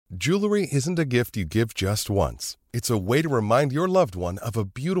Jewelry isn't a gift you give just once. It's a way to remind your loved one of a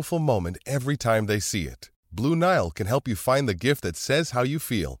beautiful moment every time they see it. Blue Nile can help you find the gift that says how you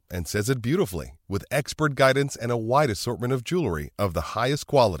feel and says it beautifully, with expert guidance and a wide assortment of jewelry of the highest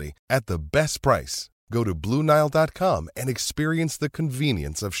quality at the best price. Go to BlueNile.com and experience the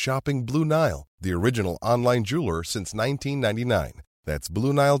convenience of shopping Blue Nile, the original online jeweler since 1999. That's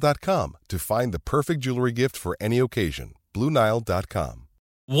BlueNile.com to find the perfect jewelry gift for any occasion. BlueNile.com.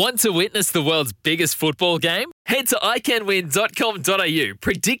 Want to witness the world's biggest football game? Head to iCanWin.com.au,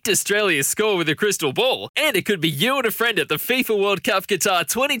 predict Australia's score with a crystal ball, and it could be you and a friend at the FIFA World Cup Qatar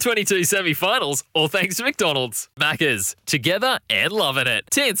 2022 semi-finals, all thanks to McDonald's. Maccas, together and loving it.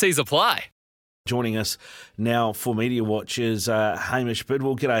 TNCs apply. Joining us now for Media Watch is Hamish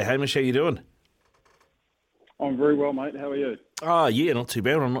Bidwell. G'day, Hamish. How you doing? I'm very well, mate. How are you? Oh, yeah, not too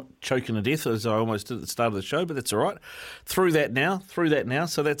bad. I'm not choking to death as I almost did at the start of the show, but that's all right. Through that now.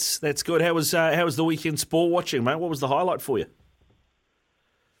 So that's good. How was the weekend sport watching, mate? What was the highlight for you?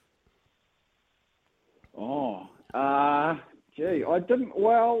 I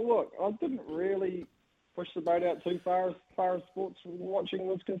didn't really push the boat out too far as sports watching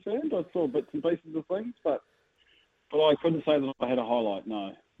was concerned. I saw bits and pieces of things, but I couldn't say that I had a highlight,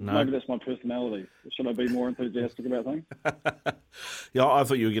 no. Maybe that's my personality. Should I be more enthusiastic about things? Yeah, I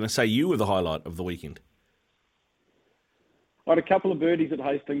thought you were going to say you were the highlight of the weekend. I had a couple of birdies at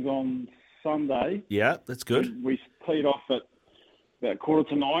Hastings on Sunday. Yeah, that's good. We teed off at about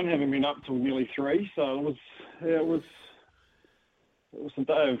 9:15, having been up till nearly 3. So it was a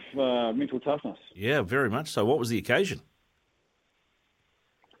day of mental toughness. Yeah, very much so. What was the occasion?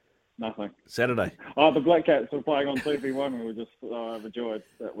 Nothing. Saturday. Oh, the Black Cats were playing on TV1. We were just overjoyed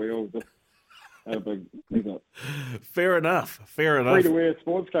that we all just had a big night. Fair enough. Free-to-air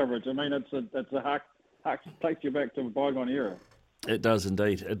sports coverage. I mean, it's a takes you back to a bygone era. It does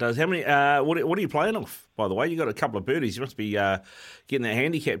indeed. It does. How many? What are you playing off? By the way, you got a couple of birdies. You must be getting that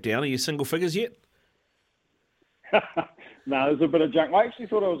handicap down. Are you single figures yet? No, there's a bit of junk. I actually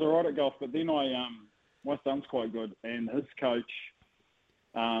thought I was all right at golf, but then my son's quite good, and his coach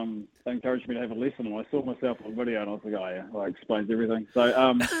encouraged me to have a lesson, and I saw myself on video, and I was like, oh yeah, that explains everything. So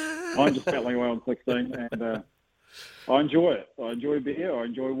I'm just battling away on 16, and I enjoy it. I enjoy beer, I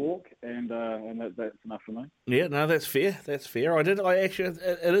enjoy walk, and that's enough for me. Yeah, no, that's fair. It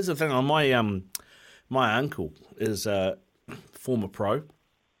is a thing. My uncle is a former pro,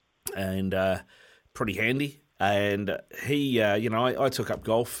 and pretty handy. And he, I took up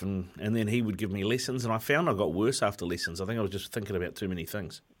golf and then he would give me lessons, and I found I got worse after lessons. I think I was just thinking about too many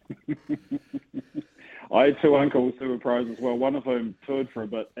things. I had two uncles who were pros as well, one of whom toured for a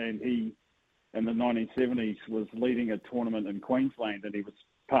bit, and he, in the 1970s, was leading a tournament in Queensland, and he was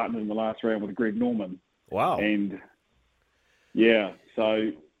partnered in the last round with Greg Norman. Wow. And, yeah,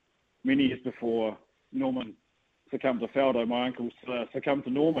 so many years before Norman succumbed to Faldo, my uncle succumbed to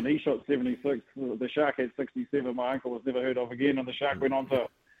Norman. He shot 76. The Shark had 67. My uncle was never heard of again, and the Shark went on to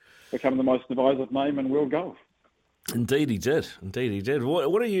become the most divisive name in world golf. Indeed, he did.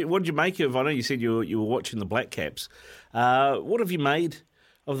 What did you make of? I know you said you were watching the Black Caps. What have you made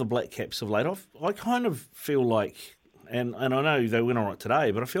of the Black Caps of late? I kind of feel like, and I know they went all right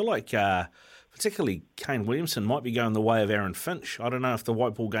today, but I feel like particularly Kane Williamson might be going the way of Aaron Finch. I don't know if the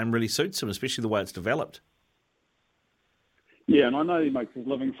white ball game really suits him, especially the way it's developed. Yeah, and I know he makes his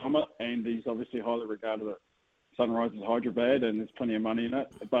living from it, and he's obviously highly regarded at Sunrisers Hyderabad, and there's plenty of money in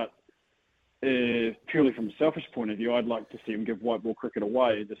it. But purely from a selfish point of view, I'd like to see him give white ball cricket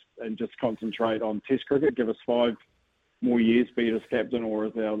away and just concentrate on Test cricket, give us 5 more years, be it as captain or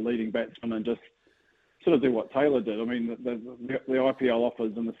as our leading batsman, and just sort of do what Taylor did. I mean, the IPL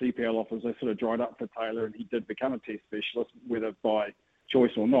offers and the CPL offers, they sort of dried up for Taylor, and he did become a Test specialist, whether by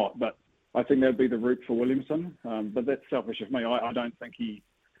choice or not. But I think that'd be the route for Williamson, but that's selfish of me. I don't think he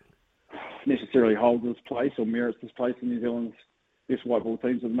necessarily holds his place or merits his place in New Zealand's best white ball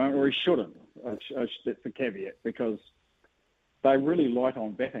teams at the moment, or he shouldn't. That's the caveat, because they're really light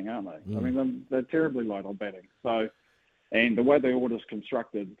on batting, aren't they? I mean, they're terribly light on batting. So, and the way the order's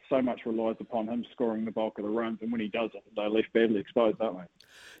constructed, so much relies upon him scoring the bulk of the runs, and when he doesn't, they're left badly exposed, aren't they?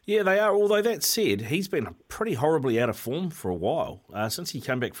 Yeah, they are. Although that said, he's been pretty horribly out of form for a while. Since he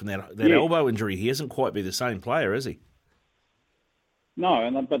came back from that elbow injury, he hasn't quite been the same player, is he?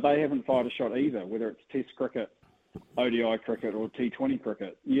 No, but they haven't fired a shot either, whether it's Test cricket, ODI cricket, or T20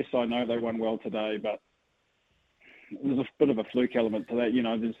 cricket. Yes, I know they won well today, but there's a bit of a fluke element to that. You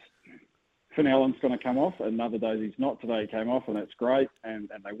know, Finn Allen's going to come off, and other days he's not. Today he came off, and that's great, and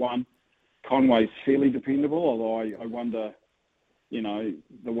they won. Conway's fairly dependable, although I wonder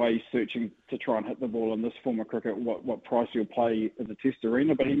the way he's searching to try and hit the ball in this form of cricket, what price he'll play in the Test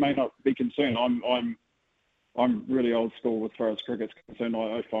arena, but he may not be concerned. I'm really old school as far as cricket's concerned.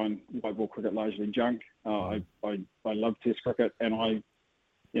 I find white ball cricket largely junk. I love Test cricket, and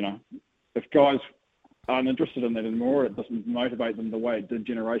if guys aren't interested in that anymore, it doesn't motivate them the way it did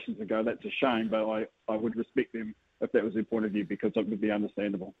generations ago. That's a shame, but I would respect them if that was their point of view, because it would be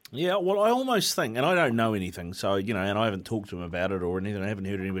understandable. Yeah, well, I almost think, and I don't know anything, so, and I haven't talked to him about it or anything. I haven't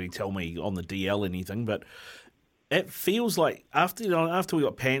heard anybody tell me on the DL anything, but it feels like after we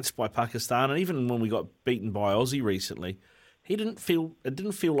got pantsed by Pakistan, and even when we got beaten by Aussie recently, it didn't feel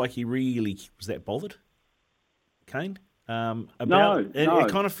like he really was that bothered, Kane. It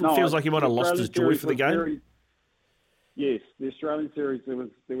kind of feels like he might have lost his joy for the game. Yes, the Australian series,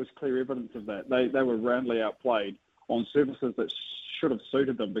 there was clear evidence of that. They were roundly outplayed on surfaces that should have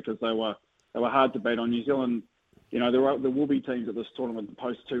suited them, because they were hard to beat. On New Zealand, there will be teams at this tournament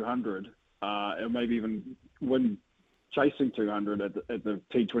post 200, and maybe even win chasing 200 at the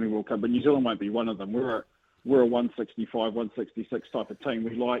T20 World Cup, but New Zealand won't be one of them. We're a 165, 166 type of team.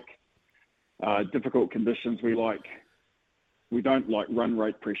 We like difficult conditions. We don't like run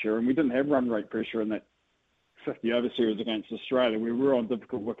rate pressure, and we didn't have run rate pressure in that 50 over series against Australia. We were on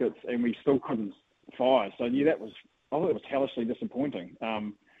difficult wickets and we still couldn't fire. So I thought it was hellishly disappointing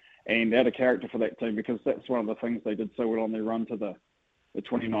and out of character for that team, because that's one of the things they did so well on their run to the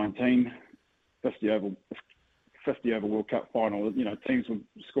 2019 50 over World Cup final. Teams were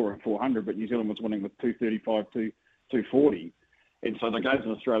scoring 400, but New Zealand was winning with 235 to 240. And so the games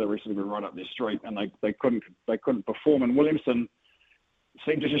in Australia recently were right up their street, and they couldn't perform. And Williamson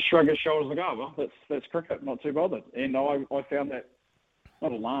seemed to just shrug his shoulders and go, well, that's cricket, not too bothered. And I found that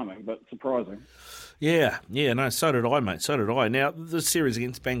not alarming, but surprising. Yeah, no, so did I, mate, so did I. Now, the series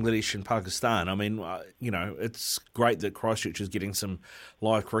against Bangladesh and Pakistan, I mean, it's great that Christchurch is getting some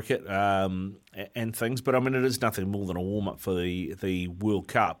live cricket and things, but, I mean, it is nothing more than a warm-up for the World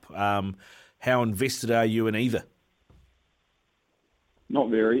Cup. How invested are you in either? Not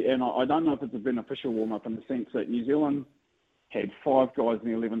very, and I don't know if it's a beneficial warm-up in the sense that New Zealand had 5 guys in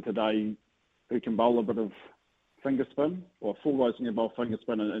the 11 today who can bowl a bit of finger spin, or 4 guys who can bowl finger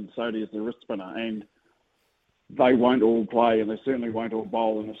spin, and Sodhi is the wrist spinner, and they won't all play, and they certainly won't all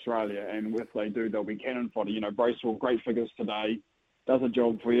bowl in Australia, and if they do, they'll be cannon fodder. Bracewell, great figures today, does a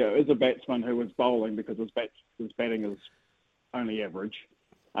job for you, is a batsman who is bowling because his batting is only average.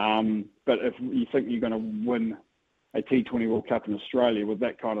 But if you think you're going to win a T20 World Cup in Australia with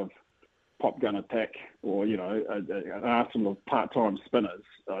that kind of pop gun attack, or an arsenal of part-time spinners,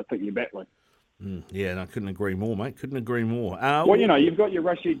 I think you're battling. Yeah, no, I couldn't agree more, mate. Couldn't agree more. You've got your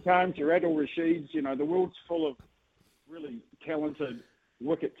Rashid Khans, your Adil Rashids. The world's full of really talented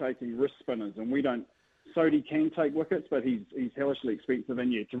wicket-taking wrist spinners, and we don't. Sodhi can take wickets, but he's hellishly expensive,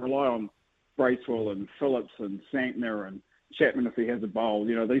 and to rely on Bracewell and Phillips and Santner and Chapman if he has a bowl,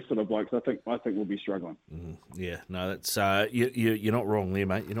 these sort of blokes, I think we'll be struggling. Yeah, no, that's you're not wrong there,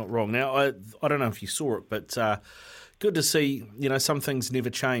 mate. You're not wrong. Now, I don't know if you saw it, but good to see. Some things never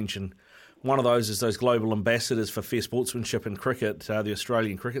change, and one of those is those global ambassadors for fair sportsmanship in cricket, the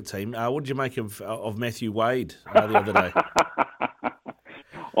Australian cricket team. What did you make of Matthew Wade the other day?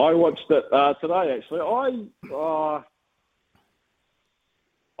 I watched it today, actually.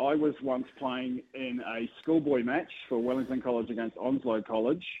 I was once playing in a schoolboy match for Wellington College against Onslow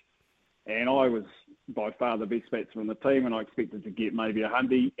College, and I was by far the best batsman in the team, and I expected to get maybe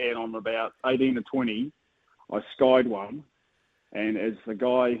 100, and on about 18 to 20, I skied one, and as the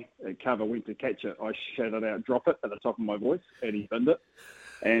guy at cover went to catch it, I shouted out, "Drop it," at the top of my voice, and he binned it.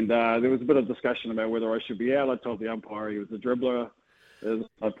 And there was a bit of discussion about whether I should be out. I told the umpire he was a dribbler. There's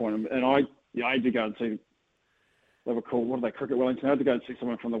no point. And I had to go and see. They were called, Cricket Wellington. I had to go and see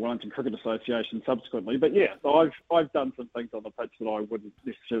someone from the Wellington Cricket Association subsequently. But yeah, I've done some things on the pitch that I wouldn't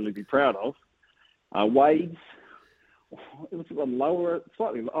necessarily be proud of. Wade's, it was a little lower,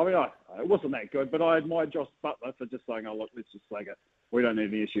 slightly. I mean, it wasn't that good, but I admired Josh Butler for just saying, "Oh look, let's just slag it. We don't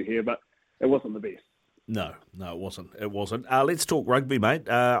need any issue here." But it wasn't the best. No, it wasn't. It wasn't. Let's talk rugby, mate.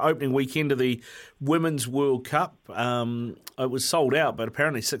 Opening weekend of the Women's World Cup. It was sold out, but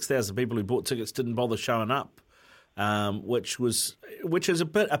apparently 6,000 people who bought tickets didn't bother showing up. Which is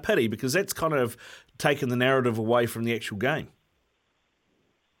a pity, because that's kind of taken the narrative away from the actual game.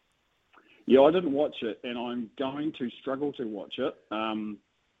 Yeah, I didn't watch it, and I'm going to struggle to watch it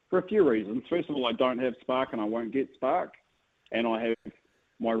for a few reasons. First of all, I don't have Spark, and I won't get Spark, and I have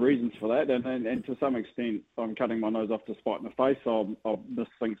my reasons for that. And to some extent, I'm cutting my nose off to spite in the face. I'll miss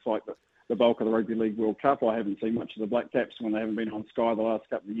things like the bulk of the Rugby League World Cup. I haven't seen much of the Black Caps when they haven't been on Sky the last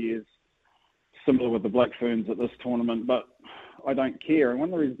couple of years. Similar with the Black Ferns at this tournament, but I don't care. And one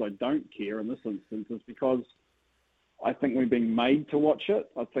of the reasons I don't care in this instance is because I think we're being made to watch it.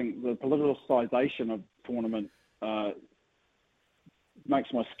 I think the politicisation of the tournament makes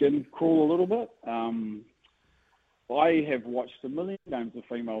my skin crawl a little bit. I have watched a million games of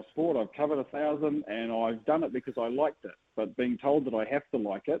female sport. I've covered 1,000, and I've done it because I liked it. But being told that I have to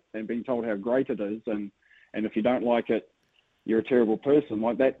like it, and being told how great it is, and if you don't like it, you're a terrible person,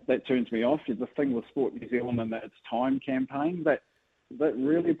 like that turns me off. The thing with Sport New Zealand and that it's time campaign, that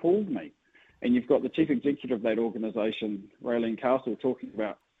really appalled me. And you've got the chief executive of that organisation, Raylene Castle, talking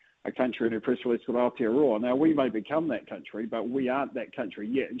about a country in her press release called Aotearoa. Now, we may become that country, but we aren't that country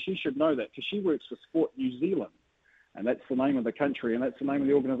yet. And she should know that because she works for Sport New Zealand. And that's the name of the country, and that's the name of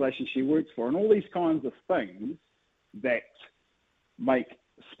the organisation she works for. And all these kinds of things that make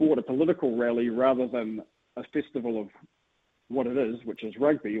sport a political rally rather than a festival of what it is, which is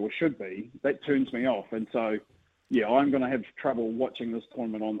rugby, or should be, that turns me off. And so, yeah, I'm going to have trouble watching this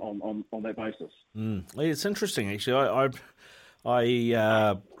tournament on that basis. It's interesting, actually.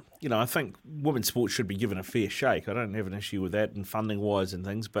 I think women's sport should be given a fair shake. I don't have an issue with that and funding-wise and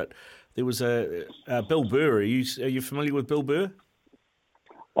things, but there was a Bill Burr. Are you familiar with Bill Burr?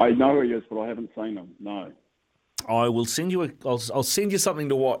 I know who he is, but I haven't seen him, no. I will send you I'll send you something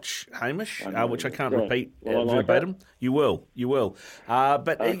to watch, Hamish, which I can't repeat verbatim. You will.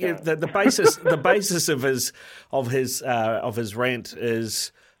 But okay. The basis of his rant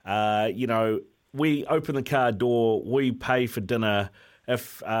is, we open the car door, we pay for dinner.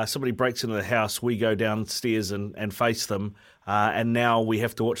 If somebody breaks into the house, we go downstairs and face them, and now we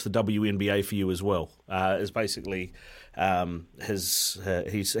have to watch the WNBA for you as well. Is basically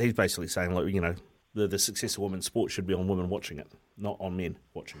he's basically saying, look, the success of women's sport should be on women watching it, not on men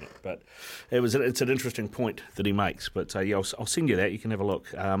watching it. But it's an interesting point that he makes. But I'll send you that. You can have a look.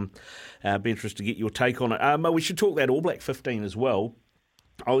 Be interested to get your take on it. We should talk that All Black 15 as well.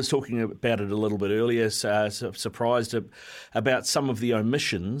 I was talking about it a little bit earlier, surprised about some of the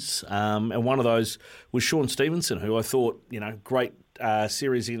omissions, and one of those was Sean Stevenson, who I thought, great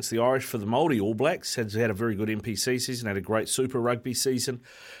series against the Irish for the Māori All Blacks, has had a very good NPC season, had a great Super Rugby season,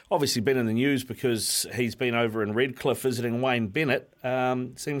 obviously been in the news because he's been over in Redcliffe visiting Wayne Bennett.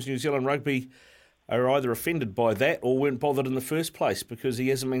 Seems New Zealand Rugby are either offended by that or weren't bothered in the first place because he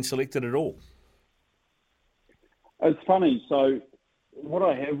hasn't been selected at all. It's funny, so what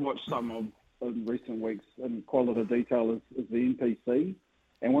I have watched some of in recent weeks in quite a lot of detail is the NPC.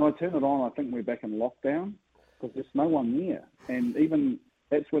 And when I turn it on, I think we're back in lockdown because there's no one there. And even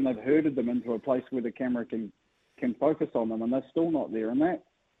that's when they've herded them into a place where the camera can focus on them, and they're still not there. And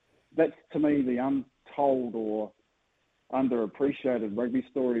that's to me the untold or underappreciated rugby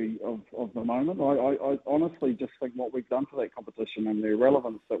story of the moment. I honestly just think what we've done for that competition and the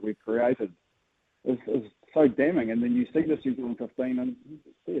relevance that we've created is so damning. And then you see this New Zealand 15 and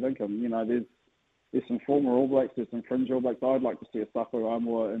fair income. There's some former All Blacks, there's some fringe All Blacks. I'd like to see a Safu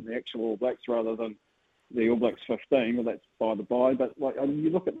Aumua in the actual All Blacks rather than the All Blacks 15, well, that's by the by. But you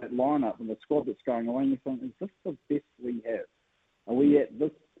look at that lineup and the squad that's going on, and you think, is this the best we have? Are we at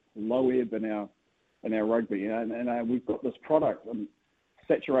this low ebb in our rugby? And we've got this product and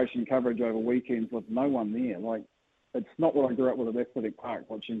saturation coverage over weekends with no one there. It's not what I grew up with at Athletic Park,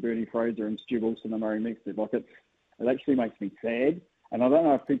 watching Bernie Fraser and Stu Wilson and Murray Mexted. It actually makes me sad. And I don't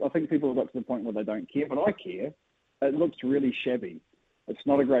know I think people have got to the point where they don't care, but I care. It looks really shabby. It's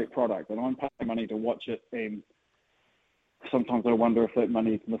not a great product, and I'm paying money to watch it, and sometimes I wonder if that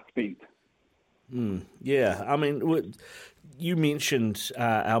money is misspent. Yeah, I mean, you mentioned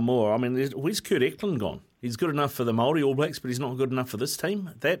Aumua. I mean, where's Kurt Eklund gone? He's good enough for the Māori All Blacks, but he's not good enough for this team.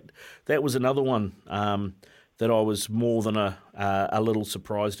 That was another one that I was more than a little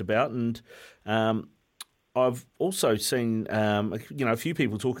surprised about, and I've also seen a few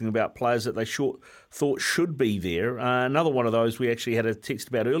people talking about players that they thought should be there. Another one of those we actually had a text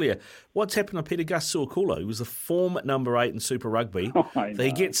about earlier. What's happened to Peter Gus Suakula? He was the former number 8 in Super Rugby.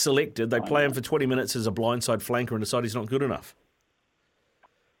 He gets selected. They play him for 20 minutes as a blindside flanker and decide he's not good enough.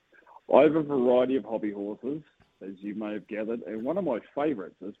 I have a variety of hobby horses, as you may have gathered, and one of my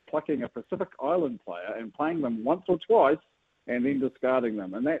favourites is plucking a Pacific Island player and playing them once or twice and then discarding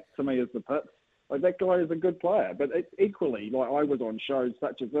them. And that, to me, is the pit. That guy is a good player, but equally, I was on shows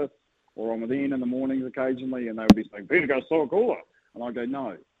such as this, or on with Ian in the mornings occasionally, and they would be saying, Peter Gus Suakula. And I go,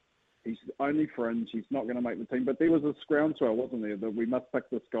 no, he's only fringe, he's not going to make the team. But there was a groundswell, wasn't there, that we must pick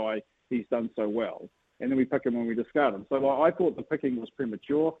this guy, he's done so well. And then we pick him when we discard him. So I thought the picking was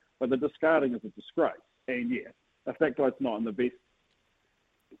premature, but the discarding is a disgrace. And yeah, if that guy's not in the best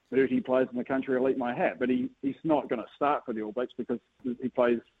 30 players in the country will eat my hat, but he's not going to start for the All Blacks because he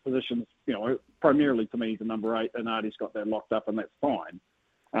plays positions, primarily to me he's a number 8, and Artie's got that locked up, and that's fine.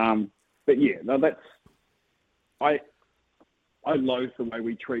 But yeah, no, I loathe the way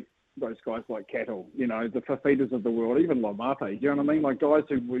we treat those guys like cattle, the Fafitas of the world, even Lomate, do you know what I mean? Like guys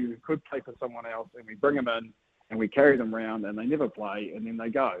who we could play for someone else, and we bring them in and we carry them around and they never play and then they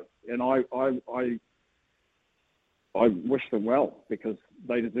go. And I wish them well because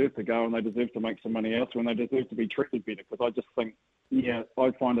they deserve to go and they deserve to make some money elsewhere and they deserve to be treated better because I just think,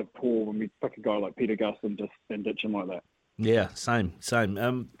 I find it poor when we pick a guy like Peter Gus and ditch him like that. Yeah, same.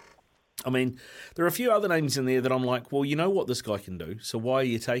 I mean, there are a few other names in there that I'm like, well, you know what this guy can do, so why are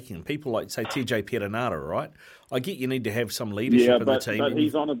you taking him? People like, say, TJ Perenara, right? I get you need to have some leadership in the team. But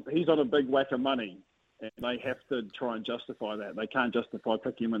he's on a big whack of money, and they have to try and justify that. They can't justify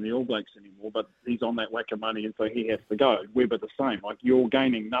picking him in the All Blacks anymore, but he's on that whack of money, and so he has to go. Weber the same. Like, you're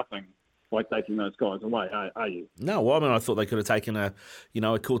gaining nothing by taking those guys away, are you? No, well, I mean, I thought they could have taken a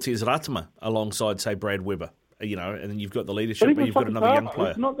Cortez Ratama alongside, say, Brad Weber. And then you've got the leadership, but you've got another young player.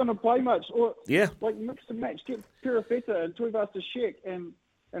 He's not going to play much. Or, like, mix and match. Get Perofeta and Tuivasa Sheck and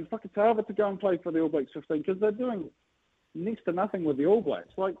Fakatava to go and play for the All Blacks 15 because they're doing next to nothing with the All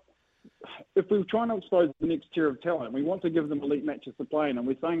Blacks. Like, if we're trying to expose the next tier of talent, we want to give them elite matches to play in, and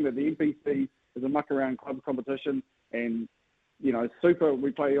we're saying that the NPC is a muck-around club competition and, super,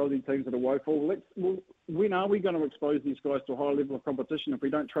 we play Aussie teams that are woeful. When are we going to expose these guys to a high level of competition if we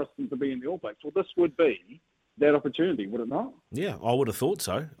don't trust them to be in the All Blacks? Well, this would be that opportunity, would it not? Yeah, I would have thought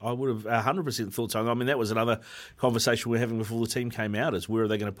so. I would have 100% thought so. I mean, that was another conversation we were having before the team came out, is where are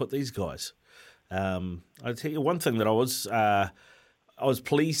they going to put these guys? I'll tell you one thing that I was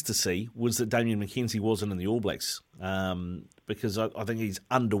pleased to see was that Damian McKenzie wasn't in the All Blacks because I think he's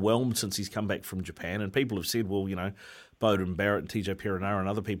underwhelmed since he's come back from Japan, and people have said, well, Beauden Barrett and TJ Perenara and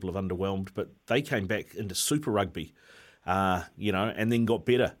other people have underwhelmed, but they came back into Super Rugby, and then got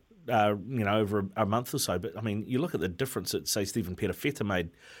better. Over a month or so. But, I mean, you look at the difference that, say, Stephen Perofeta made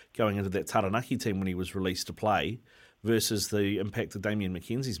going into that Taranaki team when he was released to play versus the impact that Damian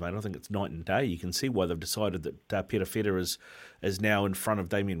McKenzie's made. I think it's night and day. You can see why they've decided that Perofeta is now in front of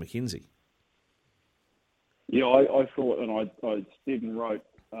Damian McKenzie. Yeah, I thought, and I said and wrote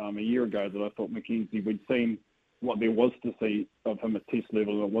a year ago that I thought McKenzie, we'd seen what there was to see of him at test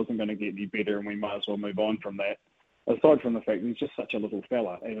level, and it wasn't going to get any better, and we might as well move on from that. Aside from the fact he's just such a little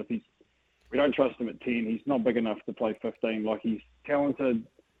fella, and if we don't trust him at 10, he's not big enough to play 15. Like, he's talented,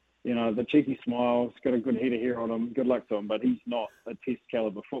 the cheeky smile, he's got a good head of hair on him, good luck to him, but he's not a test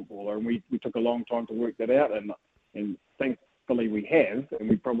caliber footballer, and we took a long time to work that out, and thankfully we have, and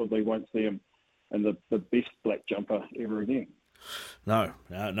we probably won't see him in the best black jumper ever again. No,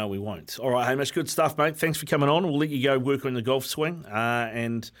 we won't. All right, Hamish, good stuff, mate. Thanks for coming on. We'll let you go work on the golf swing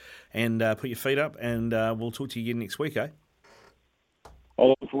and put your feet up, and we'll talk to you again next week, eh?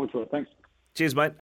 I'll look forward to it. Thanks. Cheers, mate.